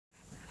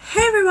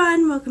Hey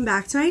everyone, welcome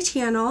back to my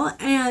channel,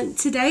 and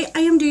today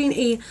I am doing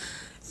a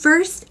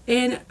first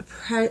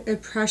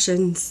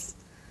impressions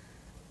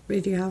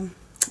video.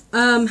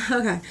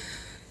 Okay,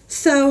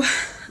 so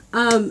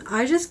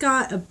I just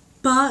got a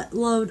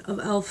buttload of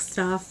e.l.f.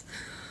 stuff.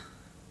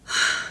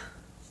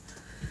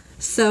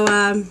 So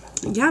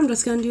yeah, I'm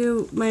just gonna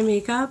do my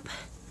makeup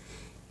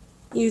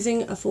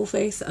using a full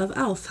face of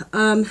e.l.f.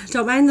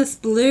 Don't mind this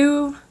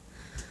blue.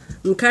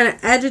 I'm kind of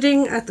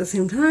editing at the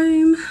same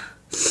time.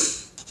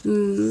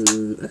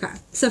 Okay,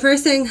 so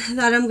first thing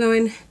that I'm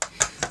going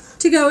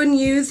to go and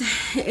use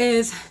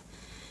is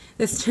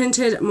this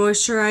tinted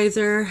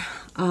moisturizer.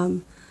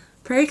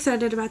 Pretty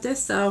excited about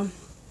this, so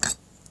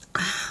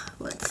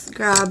let's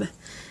grab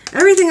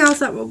everything else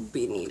that we'll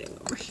be needing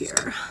over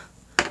here.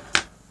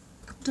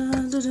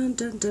 Dun, dun, dun,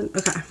 dun, dun.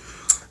 Okay,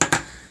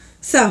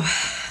 so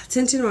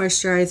tinted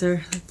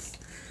moisturizer.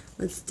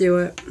 Let's do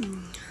it.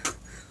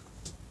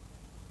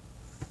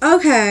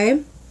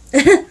 Okay.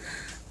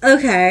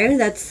 Okay,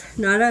 that's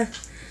not a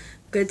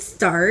good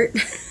start.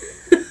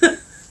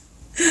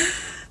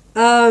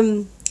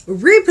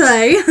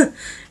 Replay.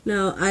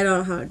 No, I don't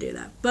know how to do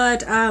that.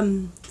 But,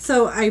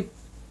 so I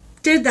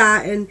did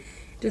that and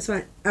just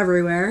went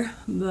everywhere.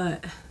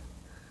 But,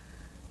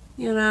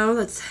 you know,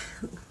 let's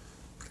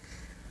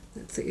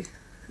see.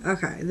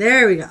 Okay,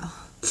 there we go.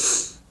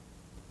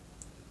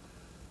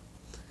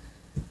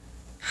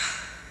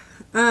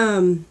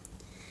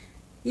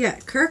 Yeah,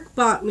 Kirk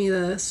bought me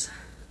this.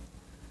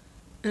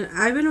 And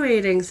I've been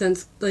waiting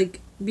since, like,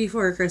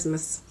 before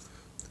Christmas.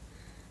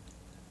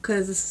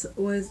 Because this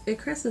was a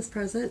Christmas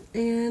present,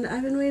 and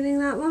I've been waiting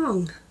that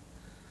long.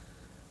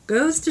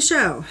 Goes to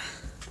show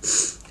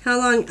how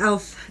long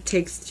e.l.f.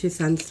 takes to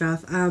send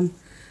stuff. I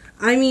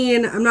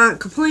mean, I'm not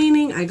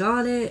complaining. I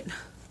got it.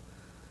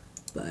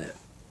 But,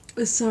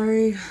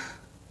 sorry.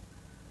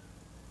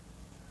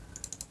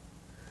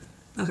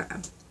 Okay.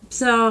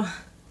 So,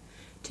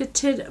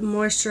 tinted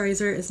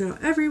moisturizer is now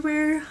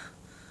everywhere.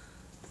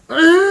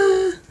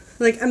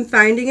 Like, I'm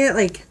finding it,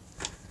 like,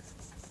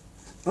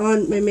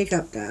 on my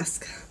makeup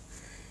desk.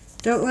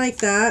 Don't like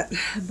that,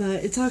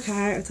 but it's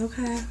okay. It's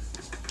okay.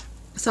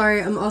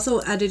 Sorry, I'm also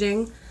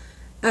editing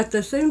at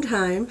the same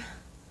time.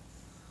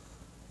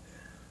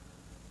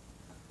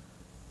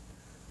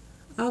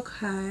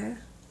 Okay.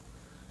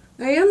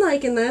 I am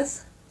liking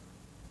this.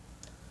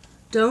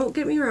 Don't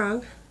get me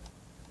wrong.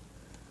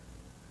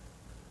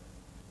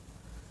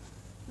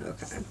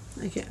 Okay.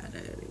 I can't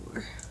edit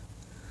anymore.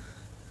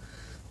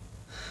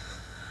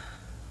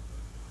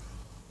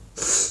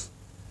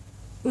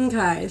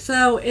 Okay,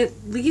 so it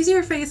leaves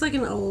your face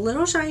looking a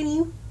little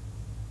shiny,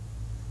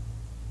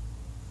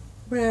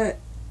 but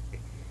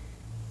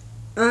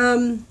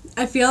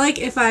I feel like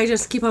if I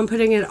just keep on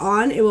putting it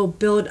on, it will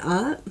build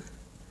up,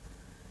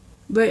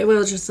 but it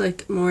will just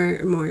like more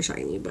and more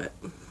shiny, but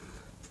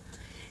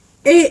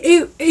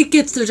it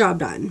gets the job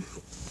done,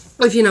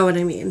 if you know what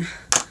I mean.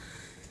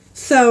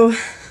 So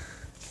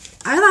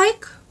I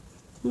like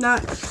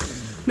not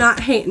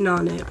hating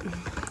on it.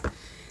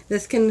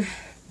 This can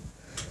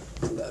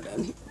go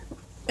down here.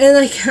 And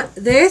like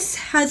this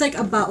has like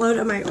a buttload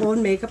of my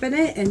own makeup in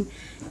it, and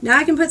now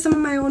I can put some of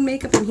my own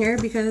makeup in here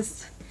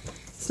because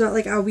it's not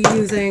like I'll be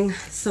using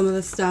some of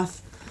the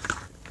stuff.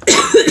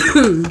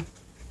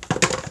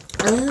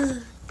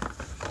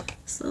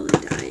 Slowly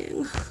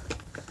dying.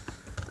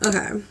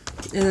 Okay, and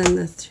then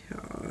this.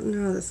 Oh,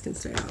 no, this can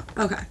stay out.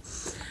 Okay,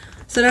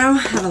 so now I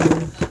have a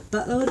little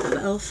buttload of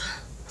e.l.f.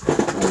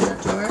 in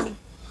that drawer.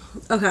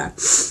 Okay.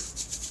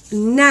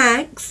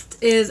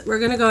 Next is we're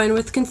going to go in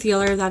with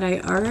concealer that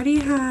I already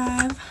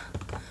have.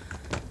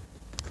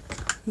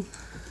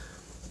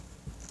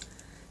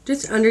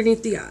 Just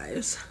underneath the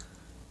eyes.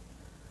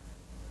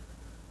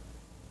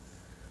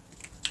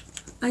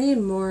 I need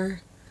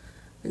more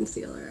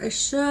concealer. I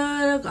should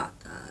have got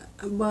that,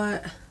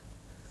 but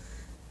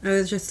I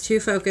was just too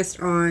focused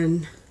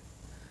on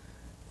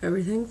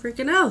everything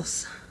freaking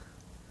else.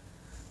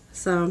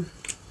 So,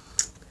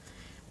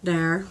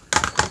 there.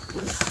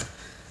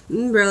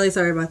 I'm really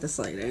sorry about this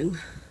lighting.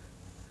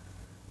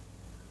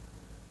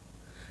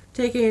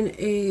 Taking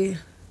a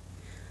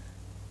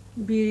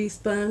beauty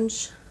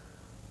sponge.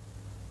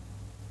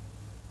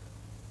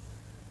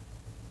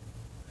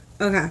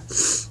 Okay,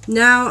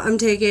 now I'm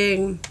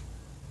taking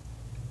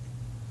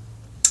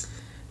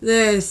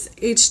this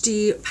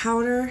HD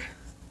powder.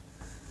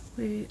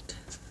 Wait.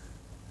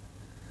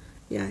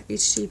 Yeah,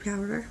 HD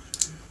powder.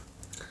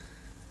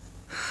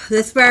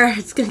 This bar,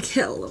 it's gonna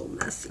get a little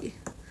messy.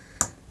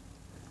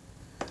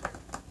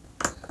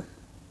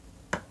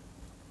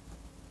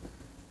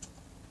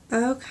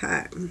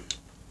 Okay.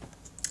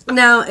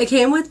 Now, it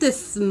came with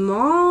this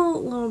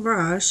small little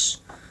brush,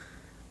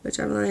 which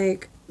I'm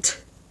like,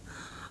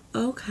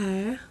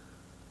 okay.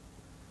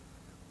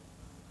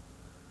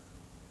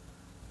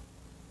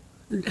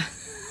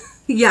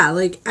 Yeah,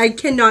 like, I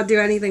cannot do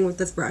anything with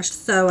this brush.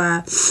 So,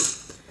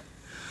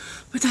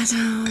 put that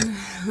down.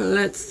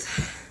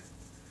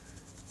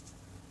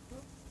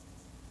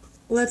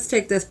 Let's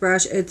take this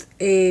brush. It's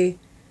a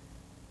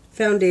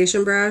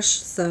foundation brush,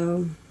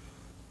 so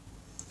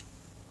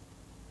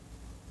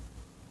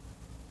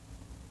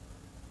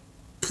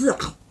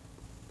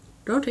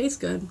Don't taste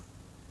good.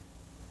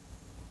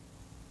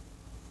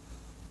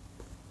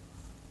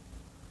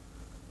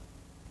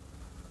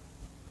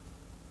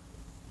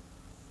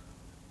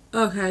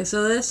 Okay,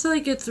 so this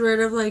like gets rid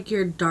of like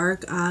your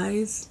dark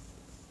eyes.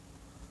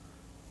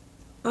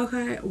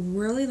 Okay,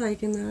 really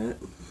liking that.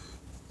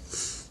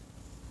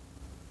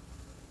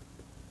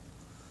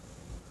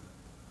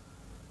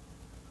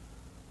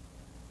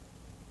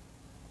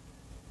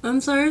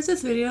 I'm sorry if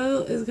this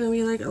video is gonna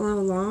be like a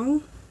little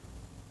long.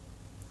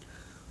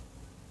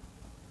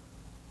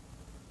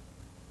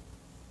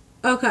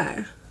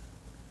 Okay.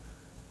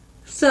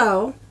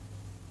 So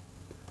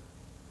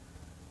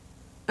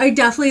I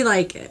definitely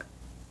like it.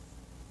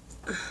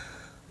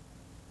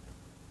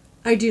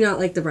 I do not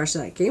like the brush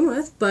that it came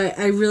with, but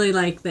I really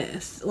like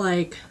this.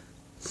 Like,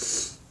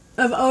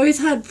 I've always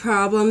had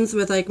problems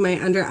with like my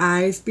under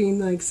eyes being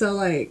like so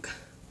like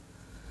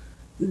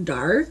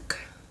dark.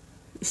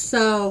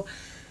 So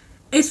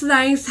it's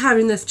nice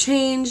having this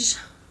change,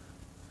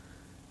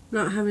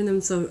 not having them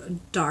so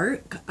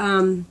dark.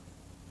 I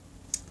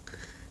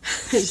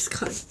just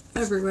got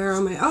everywhere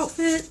on my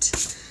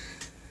outfit.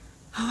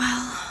 Oh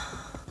well,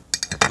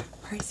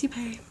 price you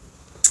pay.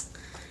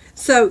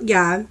 So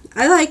yeah,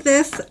 I like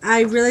this. I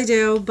really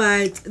do,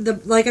 but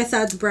like I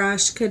said, the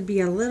brush could be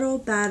a little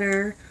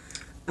better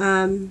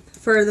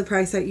for the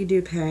price that you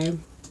do pay.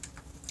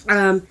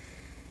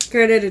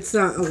 Granted, it's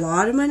not a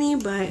lot of money,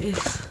 but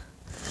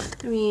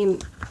I mean,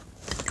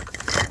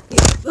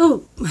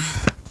 oh,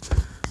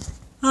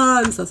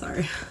 I'm so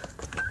sorry.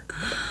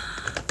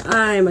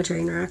 I'm a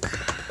train wreck.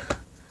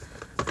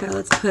 Okay,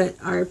 let's put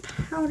our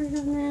powder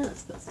in there.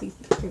 Let's put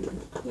CC cream in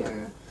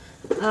here.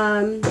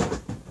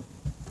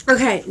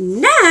 Okay,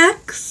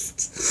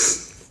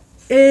 next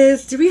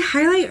is, do we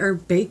highlight or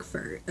bake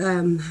first?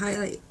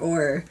 Highlight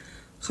or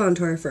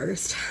contour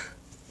first?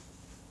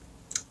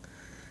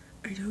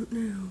 I don't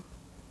know.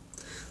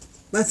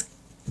 Let's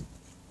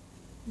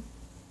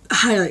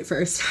highlight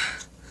first.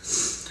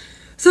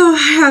 So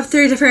I have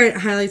 3 different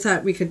highlights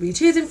that we could be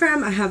choosing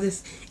from. I have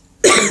this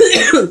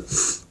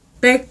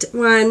baked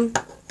one.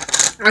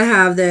 I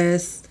have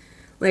this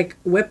like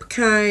whip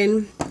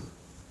kind.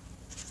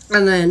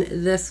 And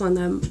then this one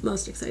that I'm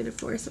most excited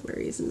for, so we're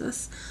using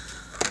this.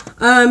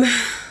 Okay.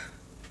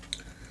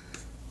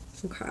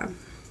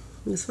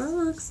 This is what it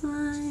looks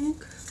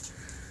like.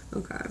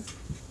 Okay.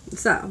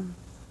 So.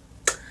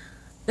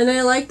 And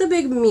I like the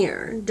big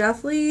mirror.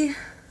 Definitely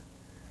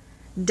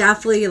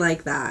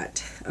like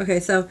that. Okay,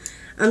 so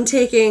I'm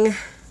taking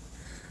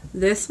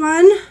this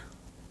one.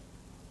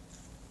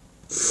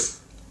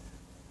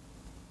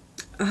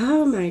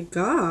 Oh my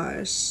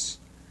gosh.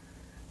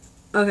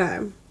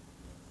 Okay.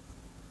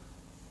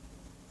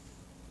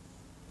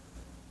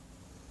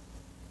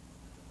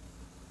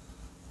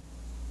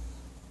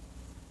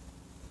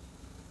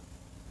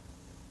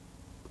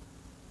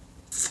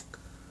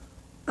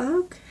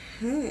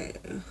 Okay.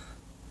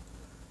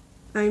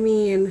 I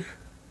mean,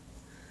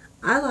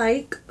 I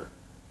like.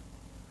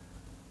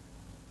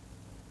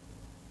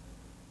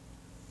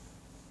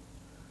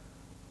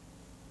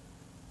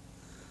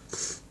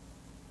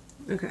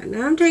 Okay,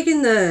 now I'm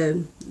taking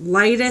the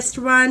lightest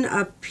one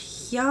up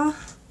here.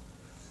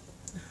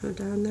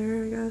 Down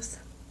there, I guess.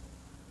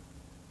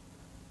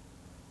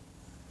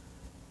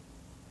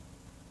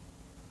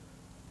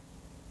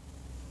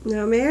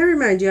 Now, may I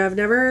remind you, I've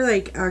never,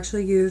 like,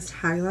 actually used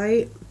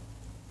highlight.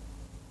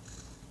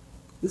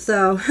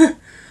 So,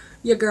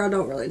 your girl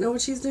don't really know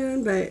what she's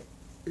doing, but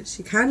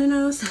she kind of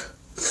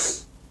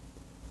knows.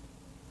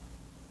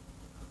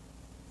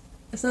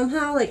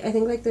 Somehow, like, I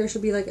think, like, there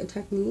should be, like, a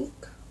technique,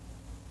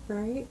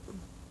 right?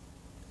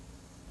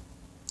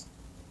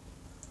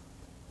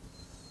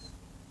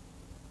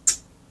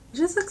 It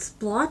just looks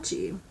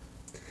splotchy.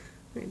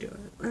 Let me do it.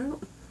 I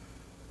don't...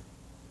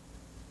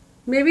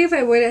 Maybe if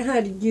I went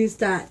ahead and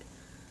used that...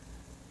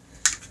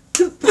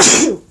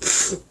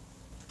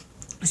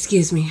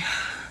 Excuse me.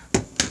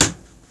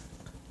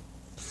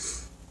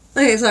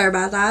 Okay, sorry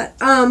about that.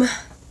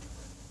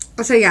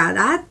 So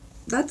yeah,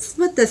 that's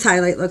what this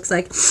highlight looks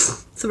like.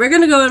 So we're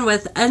gonna go in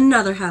with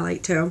another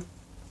highlight too.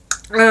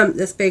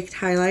 This baked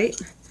highlight.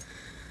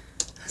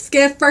 Let's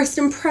get a first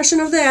impression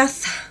of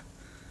this.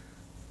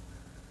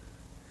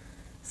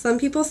 Some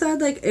people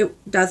said like it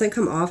doesn't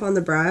come off on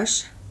the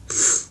brush.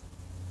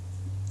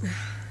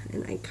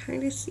 And I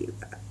kind of see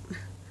that.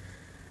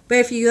 But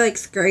if you like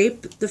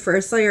scrape the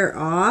first layer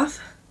off,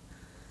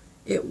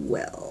 it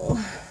will.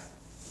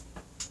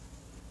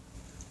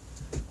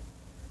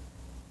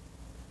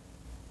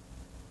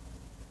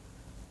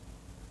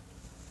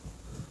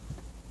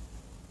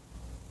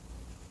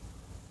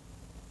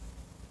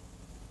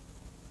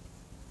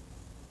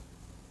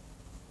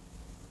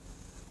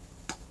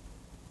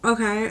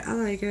 Okay, I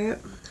like it.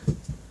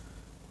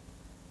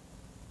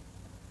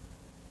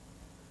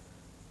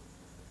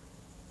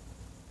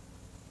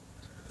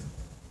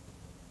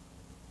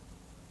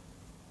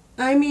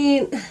 I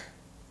mean,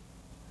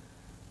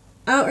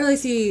 I don't really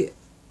see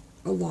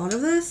a lot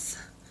of this,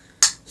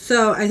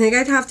 so I think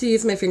I'd have to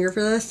use my finger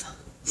for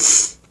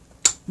this,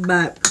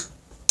 but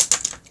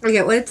I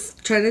get what it's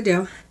trying to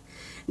do.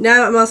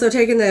 Now I'm also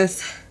taking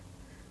this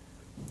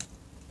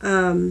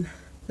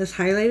this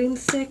highlighting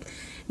stick.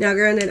 Now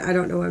granted, I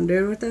don't know what I'm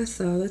doing with this,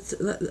 so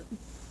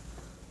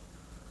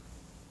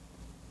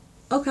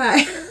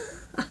okay.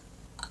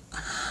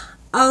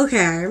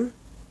 Okay.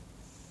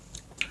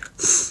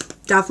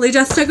 Definitely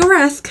just took a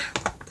risk.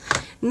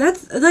 And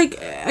that's,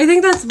 like, I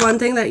think that's one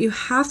thing that you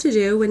have to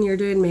do when you're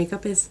doing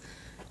makeup is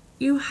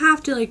you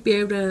have to, like, be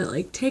able to,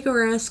 like, take a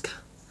risk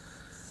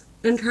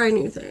and try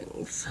new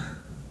things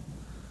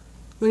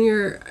when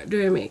you're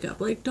doing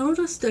makeup. Like, don't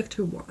just stick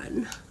to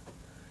one.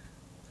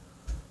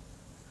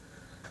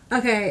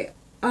 Okay,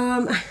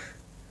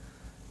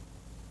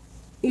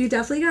 you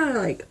definitely gotta,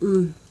 like,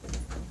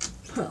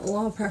 put a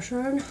lot of pressure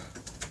on.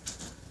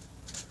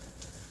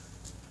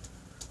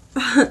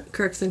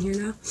 Kirk's in here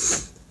now.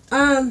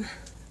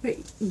 But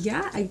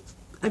yeah,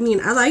 I mean,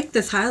 I like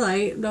this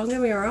highlight, don't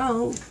get me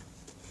wrong.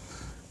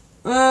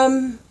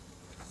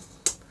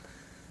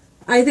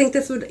 I think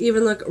this would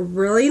even look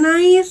really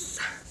nice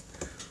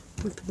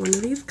with one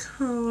of these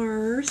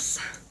colors.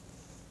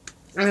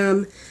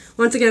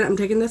 Once again, I'm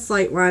taking this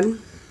light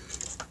one.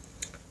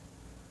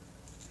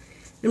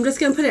 I'm just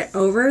going to put it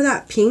over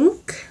that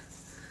pink.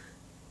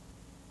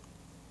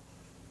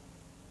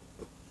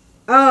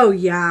 Oh,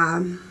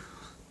 yeah.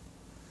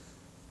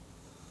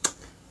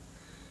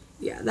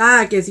 Yeah,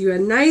 that gives you a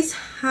nice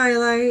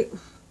highlight.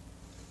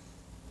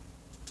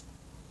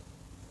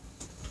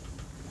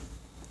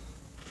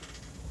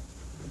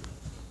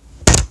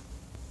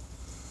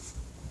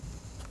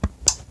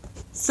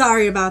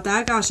 Sorry about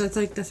that. Gosh, that's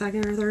like the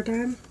second or third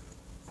time.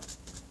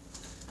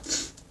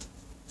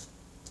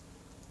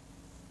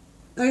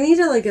 I need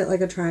to like get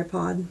like a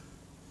tripod.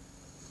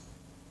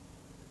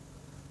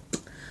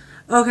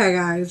 Okay,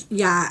 guys.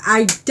 Yeah,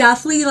 I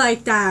definitely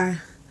like that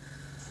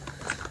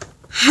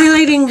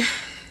highlighting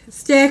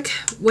stick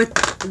with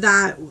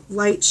that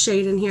light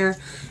shade in here.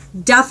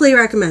 Definitely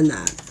recommend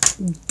that.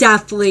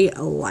 Definitely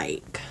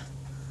like.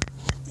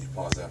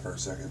 Pause that for a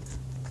second.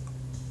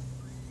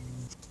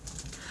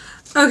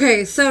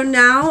 Okay, so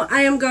now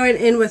I am going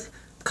in with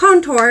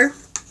contour.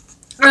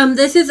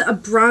 This is a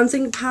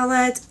bronzing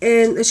palette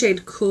in the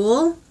shade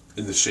Cool.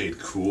 In the shade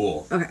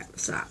Cool. Okay,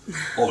 stop.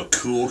 All the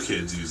cool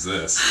kids use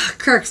this.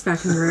 Kirk's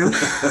back in the room.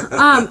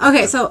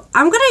 Okay, so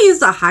I'm going to use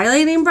the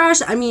highlighting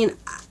brush. I mean,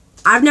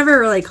 I've never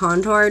really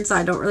contoured, so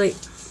I don't really...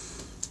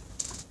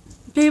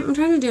 Babe, I'm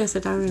trying to do a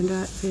sit down and do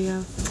it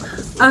video.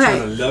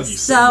 Okay,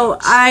 so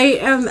I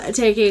am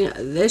taking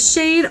this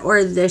shade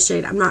or this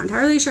shade. I'm not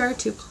entirely sure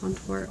to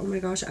contour. Oh my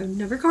gosh, I've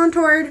never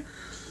contoured.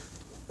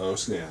 Oh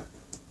snap.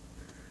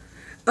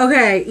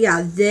 Okay,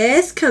 yeah,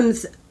 this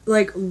comes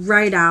like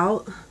right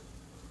out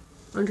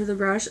onto the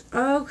brush.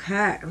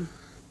 Okay.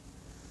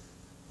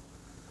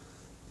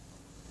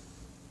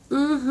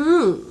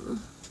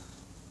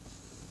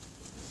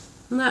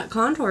 That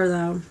contour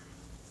though.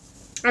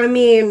 I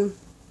mean,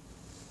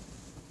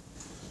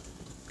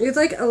 it's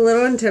like a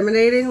little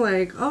intimidating,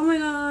 like, oh my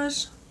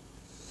gosh.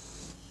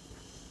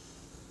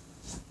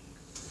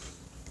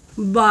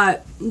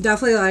 But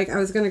definitely like I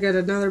was gonna get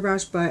another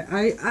brush, but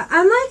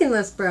I'm liking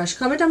this brush.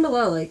 Comment down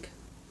below, like,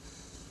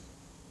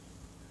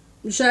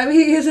 should I be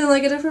using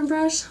like a different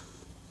brush?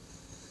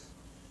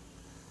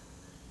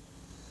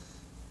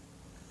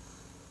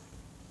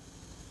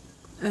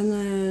 And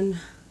then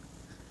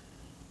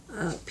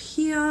up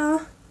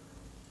here.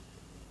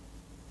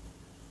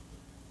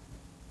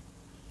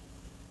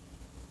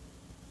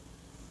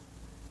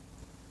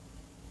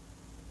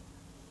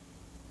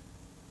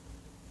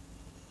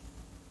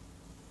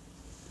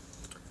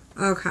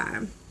 Okay.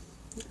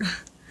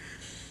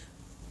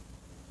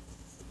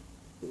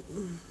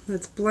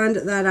 Let's blend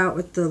that out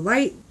with the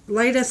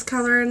lightest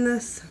color in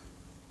this.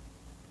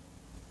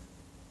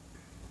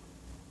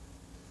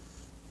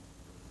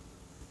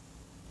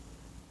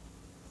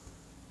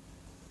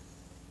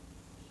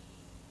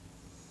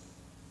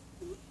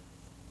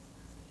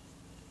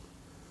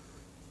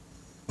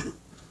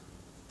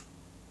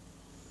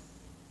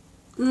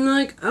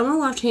 Like, I'm a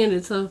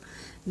left-handed, so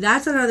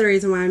that's another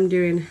reason why I'm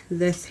doing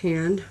this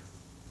hand.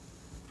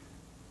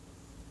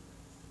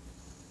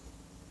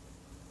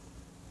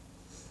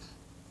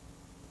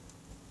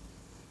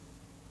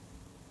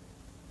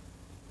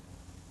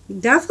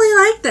 Definitely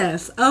like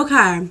this.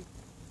 Okay.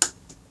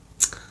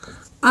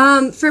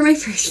 For my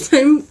first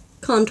time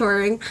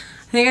contouring,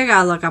 I think I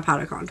gotta look up how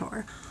to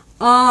contour.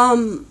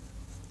 I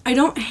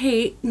don't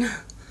hate, I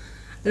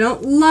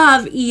don't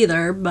love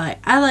either, but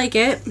I like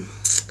it.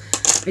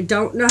 I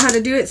don't know how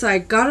to do it, so I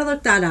gotta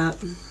look that up.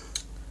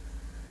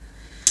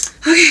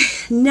 Okay,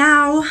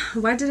 now,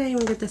 why did I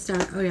even get this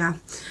done? Oh yeah.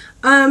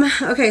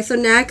 Okay, so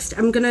next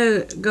I'm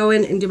gonna go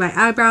in and do my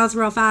eyebrows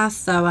real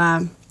fast, so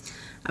I'll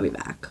be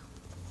back.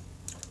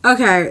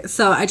 Okay,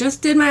 so I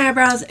just did my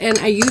eyebrows and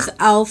I use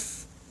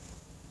e.l.f.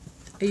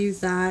 I use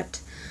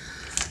that.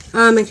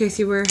 In case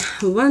you were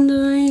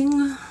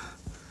wondering.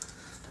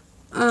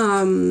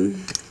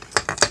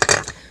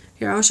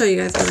 Here, I'll show you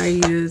guys what I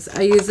use.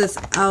 I use this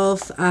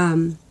e.l.f.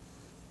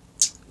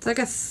 It's like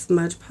a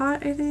smudge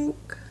pot, I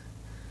think.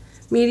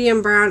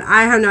 medium brown.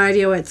 I have no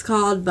idea what it's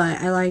called,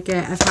 but I like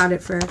it. I've had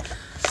it for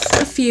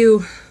a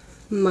few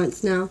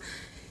months now.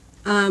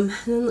 And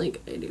then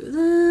like I do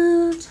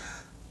that.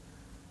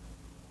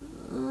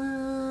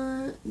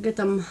 Get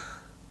them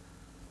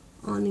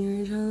all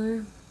near each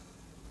other.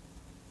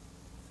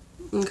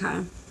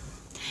 Okay.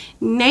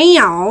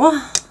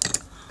 Now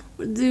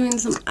we're doing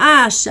some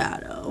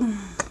eyeshadow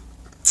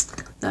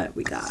that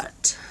we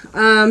got.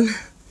 I'm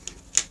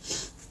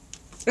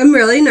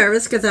really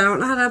nervous because I don't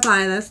know how to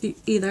apply this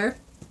either.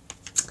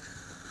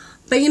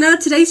 But you know,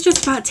 today's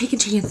just about taking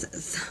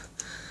chances.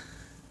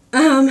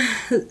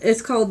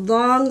 It's called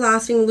Long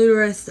Lasting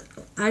Luminous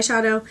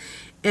Eyeshadow,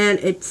 and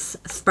it's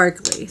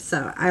sparkly,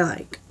 so I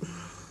like.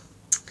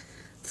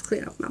 Let's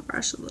clean up my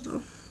brush a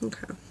little.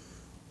 Okay.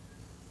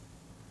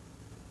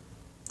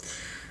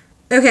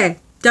 Okay,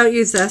 don't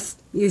use this.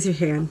 Use your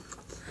hand.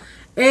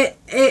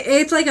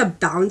 It's like a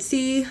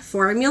bouncy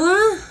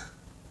formula.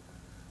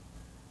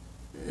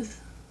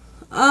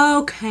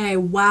 Okay,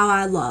 wow,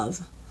 I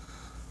love.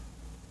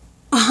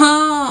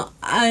 Oh,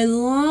 I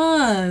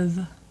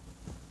love.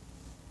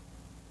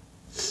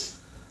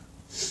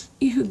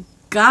 You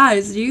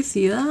guys, do you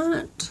see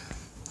that?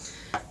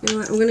 You know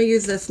what, I'm going to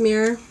use this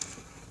mirror.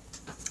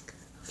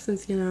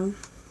 Since, you know,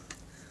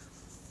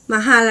 my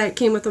highlight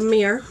came with a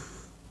mirror.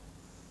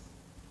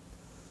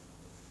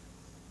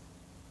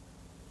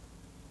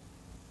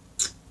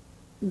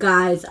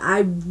 Guys, I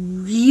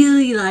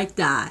really like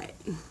that.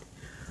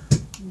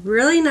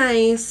 Really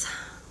nice.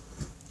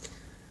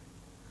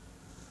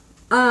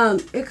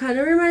 It kind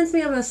of reminds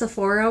me of a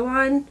Sephora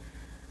one.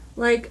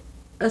 Like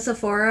a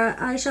Sephora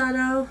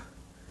eyeshadow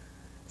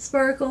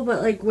sparkle,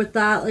 but like with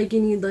that, like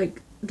you need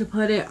like to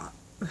put it.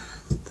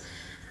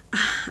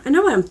 I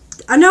know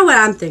what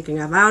I'm thinking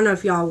of. I don't know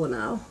if y'all will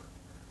know.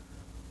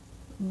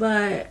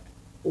 But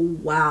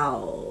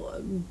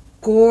wow,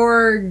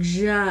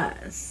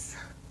 gorgeous.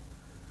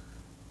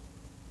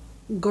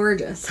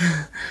 Gorgeous.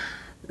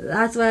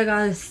 That's what I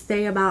gotta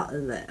say about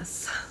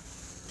this.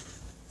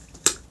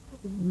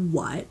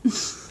 What?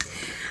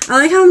 I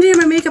like how I'm doing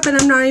my makeup and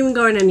I'm not even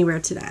going anywhere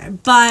today.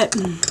 But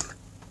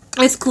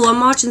it's cool. I'm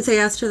watching Say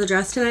Yes to the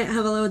Dress tonight. I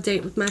have a little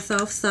date with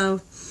myself,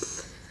 so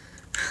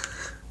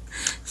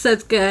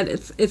it's good.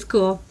 It's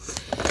cool.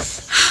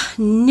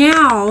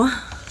 Now, I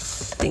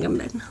think I'm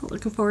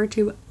looking forward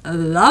to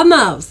the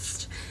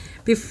most.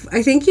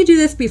 I think you do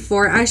this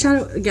before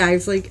eyeshadow.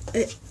 Guys, like,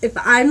 if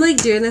I'm, like,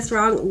 doing this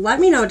wrong, let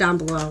me know down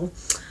below.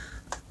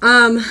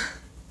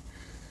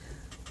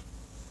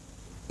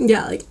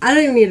 Yeah, like, I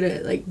don't even need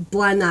to, like,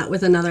 blend that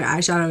with another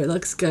eyeshadow. It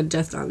looks good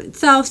just on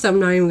itself, so I'm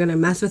not even going to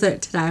mess with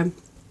it today.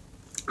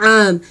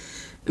 I'm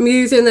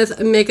using this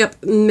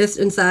Makeup Mist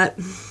and Set.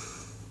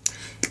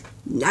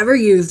 Never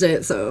used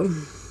it, so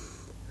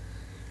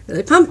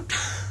really pumped.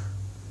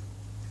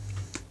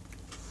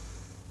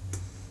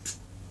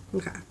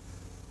 Okay.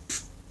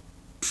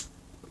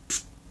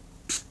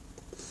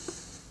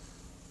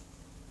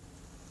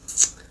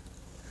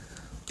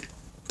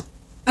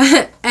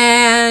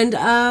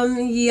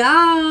 And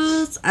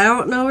yes, I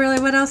don't know really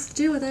what else to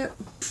do with it.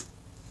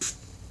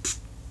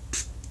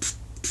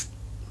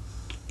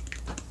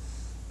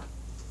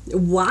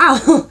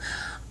 Wow.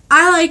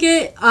 I like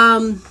it.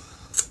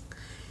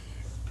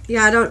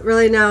 Yeah, I don't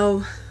really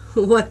know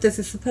what this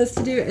is supposed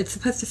to do. It's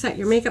supposed to set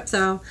your makeup,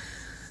 so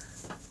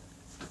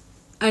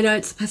I know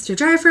it's supposed to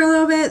dry for a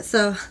little bit,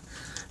 so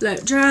let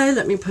it dry.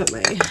 Let me put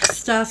my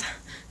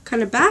stuff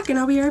kind of back, and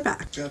I'll be right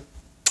back. Yeah.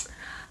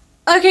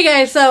 Okay,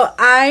 guys, so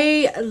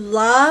I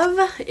love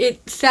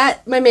it.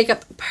 Set my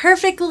makeup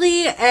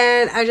perfectly,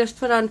 and I just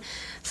put on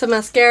some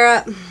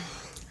mascara.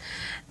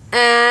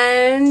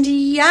 And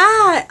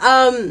yeah,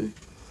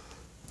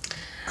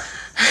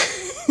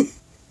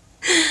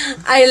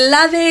 I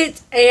love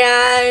it,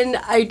 and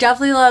I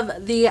definitely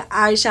love the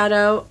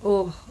eyeshadow.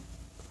 Oh,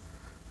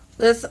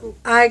 this,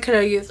 I could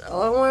have used a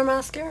little more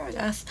mascara, I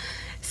guess.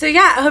 So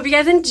yeah, I hope you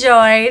guys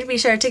enjoyed. Be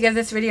sure to give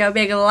this video a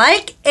big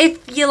like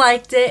if you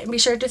liked it, and be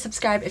sure to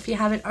subscribe if you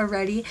haven't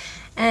already.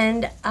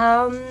 And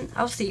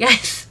I'll see you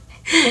guys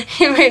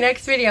in my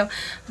next video.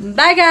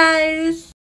 Bye, guys.